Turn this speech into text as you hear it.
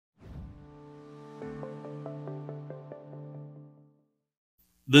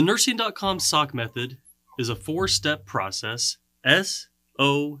The Nursing.com SOC method is a 4-step process,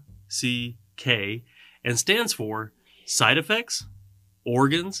 SOCK, and stands for side effects,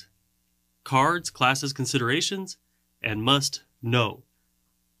 organs, cards, classes, considerations, and must know.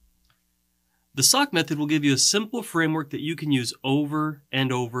 The SOC method will give you a simple framework that you can use over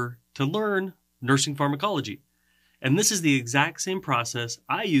and over to learn nursing pharmacology. And this is the exact same process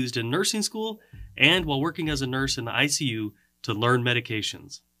I used in nursing school and while working as a nurse in the ICU to learn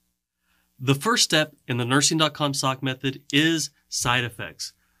medications. The first step in the Nursing.com SOC method is side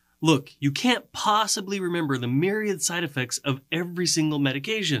effects. Look, you can't possibly remember the myriad side effects of every single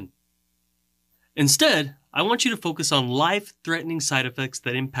medication. Instead, I want you to focus on life-threatening side effects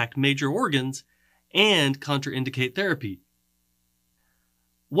that impact major organs and contraindicate therapy.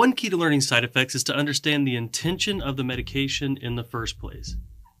 One key to learning side effects is to understand the intention of the medication in the first place.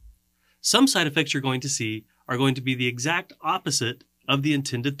 Some side effects you're going to see are going to be the exact opposite of the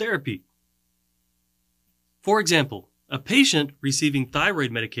intended therapy. For example, a patient receiving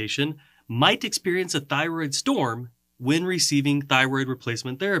thyroid medication might experience a thyroid storm when receiving thyroid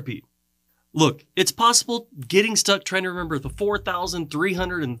replacement therapy. Look, it's possible getting stuck trying to remember the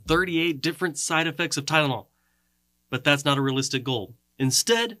 4,338 different side effects of Tylenol, but that's not a realistic goal.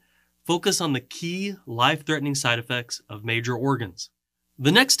 Instead, focus on the key life-threatening side effects of major organs.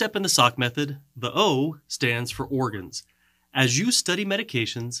 The next step in the SOC method, the O, stands for organs. As you study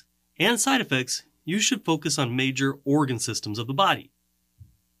medications and side effects, you should focus on major organ systems of the body.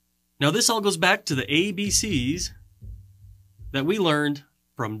 Now, this all goes back to the ABCs that we learned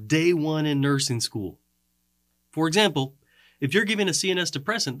from day one in nursing school. For example, if you're giving a CNS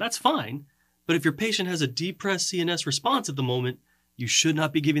depressant, that's fine, but if your patient has a depressed CNS response at the moment, you should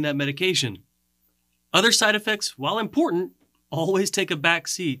not be giving that medication. Other side effects, while important, always take a back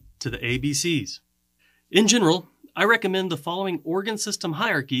seat to the ABCs. In general, I recommend the following organ system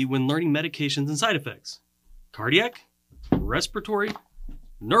hierarchy when learning medications and side effects: cardiac, respiratory,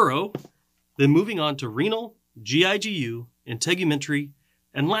 neuro, then moving on to renal, GIGU, integumentary,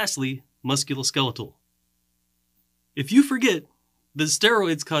 and lastly, musculoskeletal. If you forget that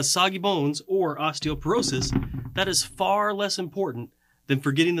steroids cause soggy bones or osteoporosis, that is far less important than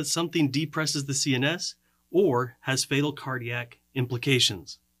forgetting that something depresses the CNS or has fatal cardiac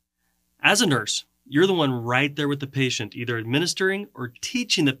implications. As a nurse, you're the one right there with the patient, either administering or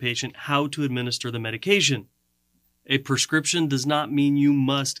teaching the patient how to administer the medication. A prescription does not mean you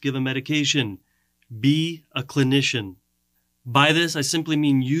must give a medication. Be a clinician. By this, I simply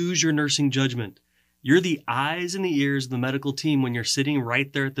mean use your nursing judgment. You're the eyes and the ears of the medical team when you're sitting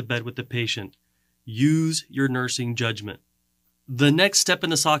right there at the bed with the patient. Use your nursing judgment. The next step in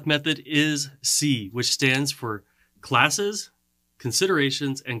the SOC method is C, which stands for classes,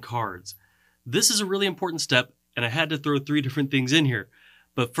 considerations, and cards. This is a really important step, and I had to throw 3 different things in here.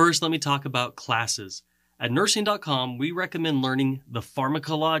 But first, let me talk about classes. At Nursing.com, we recommend learning the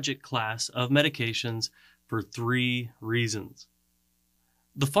pharmacologic class of medications for 3 reasons.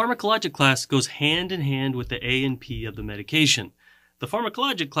 The pharmacologic class goes hand in hand with the A and P of the medication. The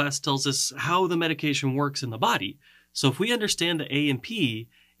pharmacologic class tells us how the medication works in the body. So if we understand the A and P,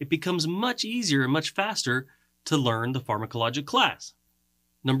 it becomes much easier and much faster to learn the pharmacologic class.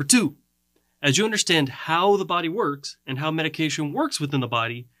 Number 2, as you understand how the body works and how medication works within the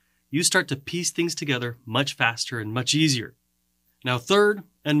body, you start to piece things together much faster and much easier. Now, third,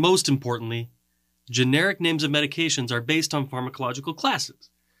 and most importantly, generic names of medications are based on pharmacological classes.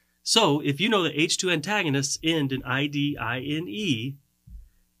 So if you know that H2 antagonists end in IDINE,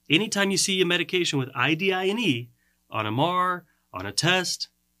 anytime you see a medication with IDINE on MR, on a test,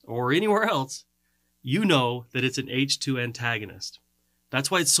 or anywhere else, you know that it's an H2 antagonist.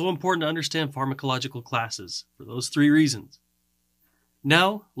 That's why it's so important to understand pharmacological classes, for those 3 reasons.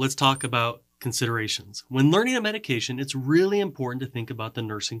 Now, let's talk about considerations. When learning a medication, it's really important to think about the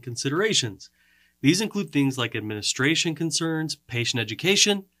nursing considerations. These include things like administration concerns, patient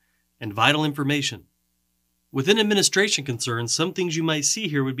education, and vital information. Within administration concerns, some things you might see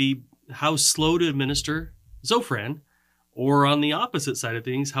here would be how slow to administer Zofran, or on the opposite side of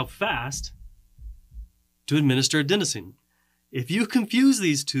things, how fast to administer adenosine. If you confuse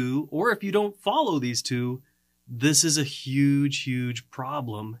these 2, or if you don't follow these 2, this is a huge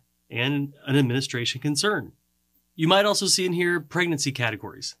problem and an administration concern. You might also see in here pregnancy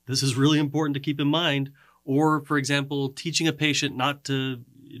categories. This is really important to keep in mind. Or, for example, teaching a patient not to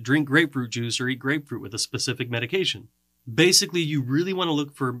drink grapefruit juice or eat grapefruit with a specific medication. Basically, you really want to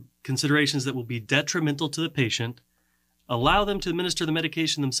look for considerations that will be detrimental to the patient, allow them to administer the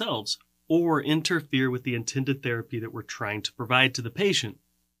medication themselves, or interfere with the intended therapy that we're trying to provide to the patient.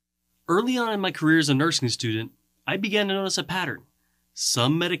 Early on in my career as a nursing student, I began to notice a pattern.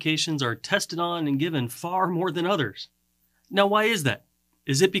 some medications are tested on and given far more than others. Now, why is that?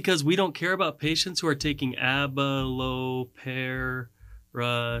 Is it because we don't care about patients who are taking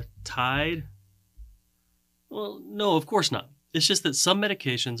abaloparatide? Well, no, of course not. It's just that some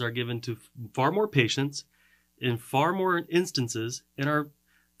medications are given to far more patients in far more instances and are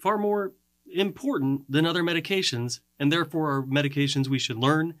far more important than other medications, and therefore are medications we should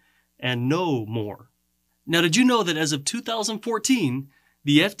learn and know more. Now, did you know that as of 2014,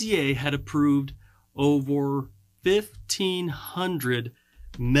 the FDA had approved over 1,500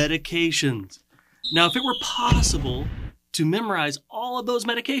 medications? Now, if it were possible to memorize all of those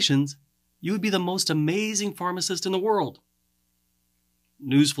medications, you would be the most amazing pharmacist in the world.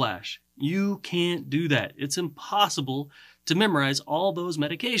 Newsflash, you can't do that. It's impossible to memorize all those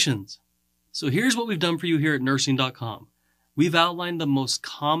medications. So here's what we've done for you here at nursing.com. We've outlined the most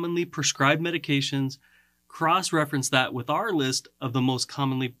commonly prescribed medications, cross-referenced that with our list of the most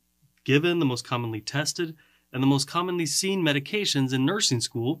commonly given, the most commonly tested, and the most commonly seen medications in nursing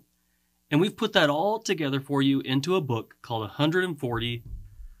school. And we've put that all together for you into a book called 140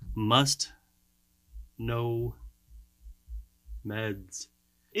 Must Know Meds.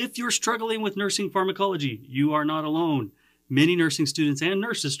 If you're struggling with nursing pharmacology, you are not alone. Many nursing students and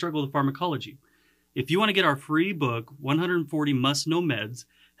nurses struggle with pharmacology. If you want to get our free book, 140 Must Know Meds,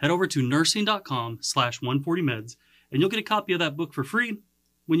 head over to nursing.com/140meds, and you'll get a copy of that book for free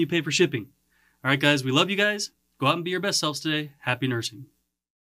when you pay for shipping. All right, guys, we love you guys. Go out and be your best selves today. Happy nursing.